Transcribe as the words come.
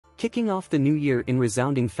Kicking off the new year in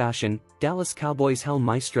resounding fashion, Dallas Cowboys Hell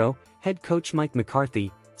Maestro, head coach Mike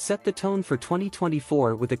McCarthy, set the tone for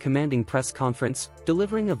 2024 with a commanding press conference,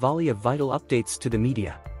 delivering a volley of vital updates to the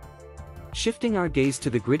media. Shifting our gaze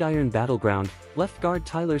to the gridiron battleground, left guard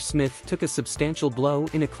Tyler Smith took a substantial blow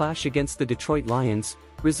in a clash against the Detroit Lions,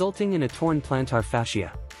 resulting in a torn plantar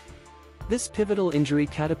fascia. This pivotal injury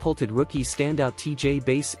catapulted rookie standout TJ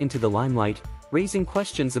Bass into the limelight, raising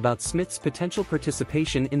questions about Smith's potential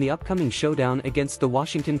participation in the upcoming showdown against the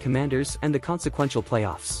Washington Commanders and the consequential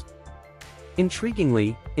playoffs.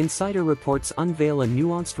 Intriguingly, insider reports unveil a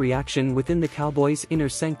nuanced reaction within the Cowboys' inner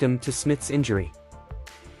sanctum to Smith's injury.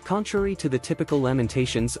 Contrary to the typical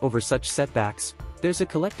lamentations over such setbacks, there's a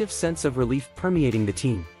collective sense of relief permeating the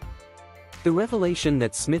team. The revelation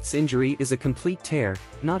that Smith's injury is a complete tear,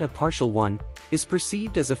 not a partial one, is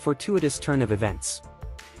perceived as a fortuitous turn of events.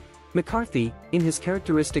 McCarthy, in his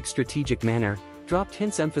characteristic strategic manner, dropped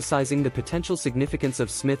hints emphasizing the potential significance of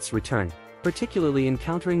Smith's return, particularly in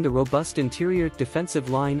countering the robust interior defensive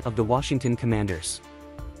line of the Washington Commanders.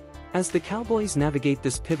 As the Cowboys navigate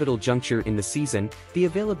this pivotal juncture in the season, the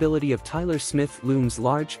availability of Tyler Smith looms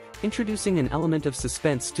large, introducing an element of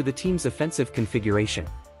suspense to the team's offensive configuration.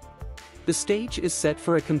 The stage is set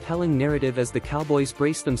for a compelling narrative as the Cowboys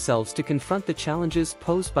brace themselves to confront the challenges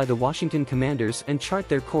posed by the Washington Commanders and chart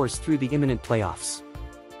their course through the imminent playoffs.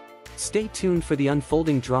 Stay tuned for the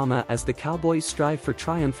unfolding drama as the Cowboys strive for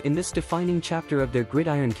triumph in this defining chapter of their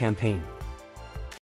gridiron campaign.